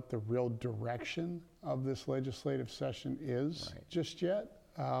know what the real direction of this legislative session is just yet.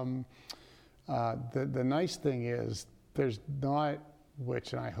 The nice thing is there's not,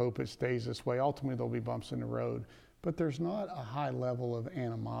 which, and I hope it stays this way, ultimately there'll be bumps in the road, but there's not a high level of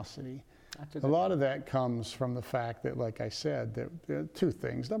animosity. A lot of that comes from the fact that, like I said, that two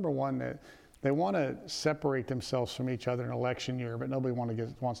things. Number one, that they want to separate themselves from each other in election year, but nobody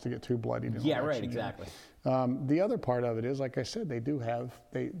wants to get too bloodied in election year. Exactly. The other part of it is, like I said,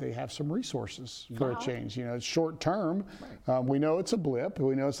 they have some resources for a change. You know, it's short term. We know it's a blip.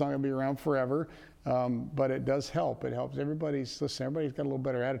 We know it's not going to be around forever, but it does help. It helps. Everybody's got a little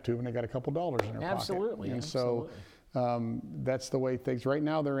better attitude when they got a couple dollars in their pocket. Absolutely. And so that's the way things. Right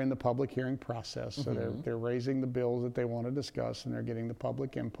now, they're in the public hearing process, so they're raising the bills that they want to discuss, and they're getting the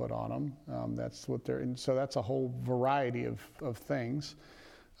public input on them. That's what they're. And so that's a whole variety of things.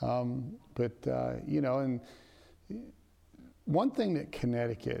 But you know, and one thing that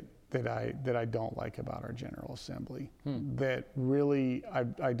Connecticut that I don't like about our General Assembly that really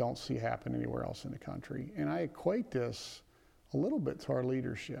I don't see happen anywhere else in the country, and I equate this a little bit to our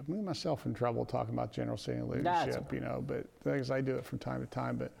leadership. Me myself in trouble talking about General Assembly leadership, you know, but because I do it from time to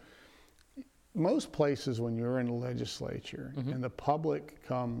time. But most places when you're in the legislature and the public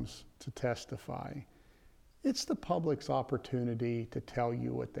comes to testify, it's the public's opportunity to tell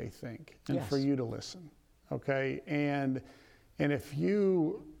you what they think and for you to listen, okay? And if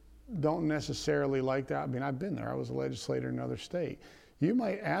you don't necessarily like that, I mean, I've been there. I was a legislator in another state. You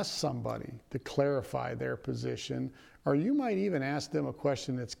might ask somebody to clarify their position, or you might even ask them a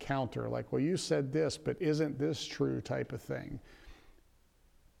question that's counter, like, well, you said this, but isn't this true, type of thing.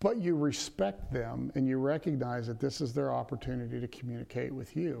 But you respect them and you recognize that this is their opportunity to communicate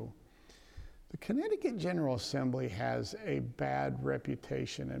with you. The Connecticut General Assembly has a bad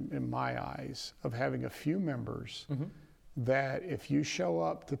reputation, in my eyes, of having a few members that if you show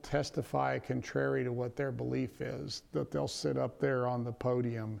up to testify contrary to what their belief is, that they'll sit up there on the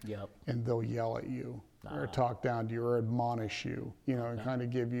podium and they'll yell at you or talk down to you or admonish you, you know, and kind of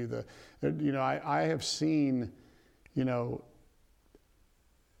give you the, you know, I have seen, you know,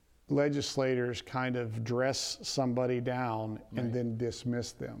 legislators kind of dress somebody down and then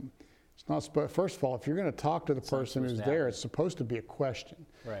dismiss them. It's not, first of all, if you're going to talk to the person who's there, it's supposed to be a question.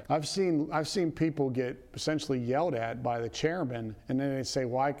 Right. I've seen people get essentially yelled at by the chairman, and then they say,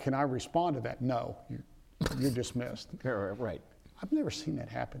 "Why can I respond to that?" No, you're dismissed. Right. I've never seen that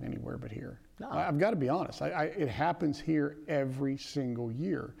happen anywhere but here. No. I've got to be honest. It happens here every single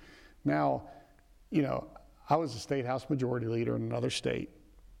year. Now, you know, I was a state house majority leader in another state.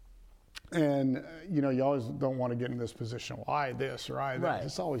 And, you know, you always don't want to get in this position, well, I this or I that. Right.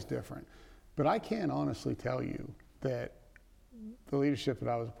 It's always different. But I can honestly tell you that the leadership that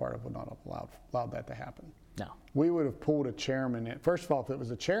I was a part of would not have allowed that to happen. No. We would have pulled a chairman in. First of all, if it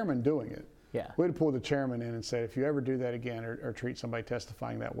was a chairman doing it, we'd have pulled the chairman in and said, if you ever do that again or treat somebody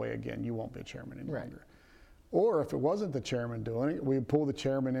testifying that way again, you won't be a chairman any longer. Or if it wasn't the chairman doing it, we'd pull the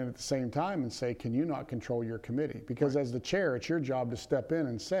chairman in at the same time and say, can you not control your committee? Because as the chair, it's your job to step in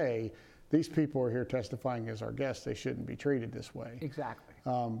and say, these people are here testifying as our guests. They shouldn't be treated this way. Exactly.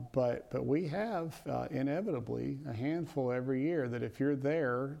 But we have inevitably a handful every year that if you're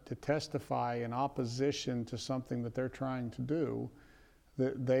there to testify in opposition to something that they're trying to do,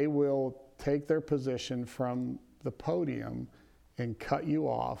 that they will take their position from the podium and cut you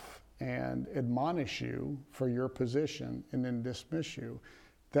off and admonish you for your position and then dismiss you.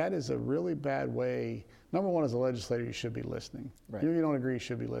 That is a really bad way. Number one, as a legislator, you should be listening. Right. If you don't agree, you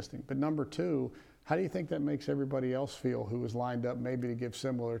should be listening. But number two, how do you think that makes everybody else feel who was lined up maybe to give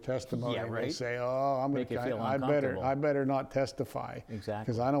similar testimony? Yeah, right. They say, oh, I better not testify. Exactly.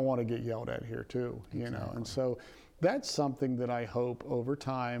 Because I don't want to get yelled at here too. Exactly. You know, and so that's something that I hope over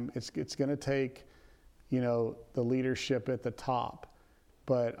time, it's going to take, you know, the leadership at the top.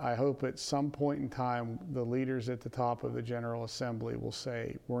 But I hope at some point in time, the leaders at the top of the General Assembly will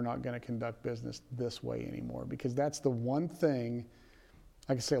say, we're not going to conduct business this way anymore. Because that's the one thing,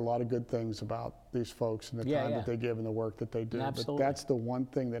 I can say a lot of good things about these folks and the time that they give and the work that they do. Absolutely. But that's the one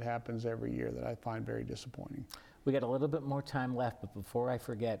thing that happens every year that I find very disappointing. We got a little bit more time left, but before I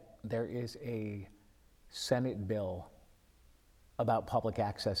forget, there is a Senate bill about public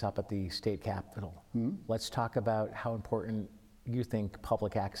access up at the state capitol. Let's talk about how important you think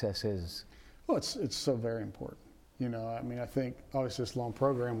public access is. Well, it's so very important. You know, I mean, I think obviously this long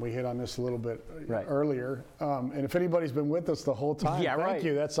program, we hit on this a little bit earlier. And if anybody's been with us the whole time, thank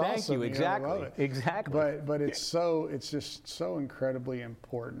you. That's awesome. Thank you. Exactly. I love it. Exactly. But it's just so incredibly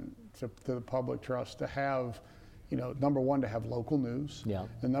important to the public trust to have, you know, number one, to have local news. Yeah.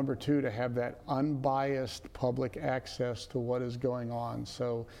 And number two, to have that unbiased public access to what is going on.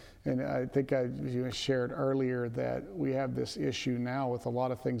 So, and I think you shared earlier that we have this issue now with a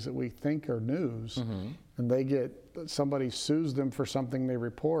lot of things that we think are news, and somebody sues them for something they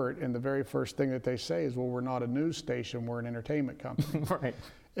report, and the very first thing that they say is, well, we're not a news station, we're an entertainment company. Right.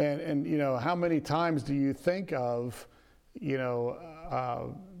 And you know, how many times do you think of, you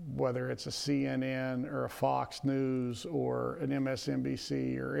know, whether it's a CNN or a Fox News or an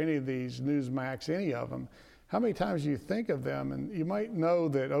MSNBC or any of these, Newsmax, any of them, how many times do you think of them, and you might know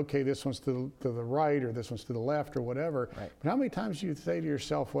that, okay, this one's to the right or this one's to the left or whatever, but how many times do you say to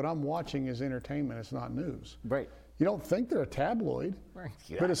yourself, what I'm watching is entertainment, it's not news? Right. You don't think they're a tabloid,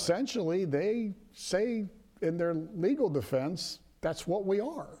 but essentially they say in their legal defense, that's what we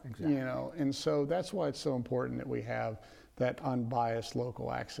are, you know, and so that's why it's so important that we have that unbiased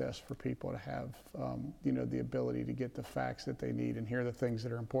local access for people to have, you know, the ability to get the facts that they need and hear the things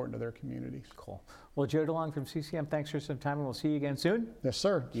that are important to their communities. Cool. Well, Joe DeLong from CCM, thanks for some time, and we'll see you again soon. Yes,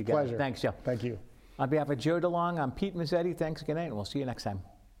 sir. It's a pleasure. Thanks, Joe. Thank you. On behalf of Joe DeLong, I'm Pete Mezzetti. Thanks again, and we'll see you next time.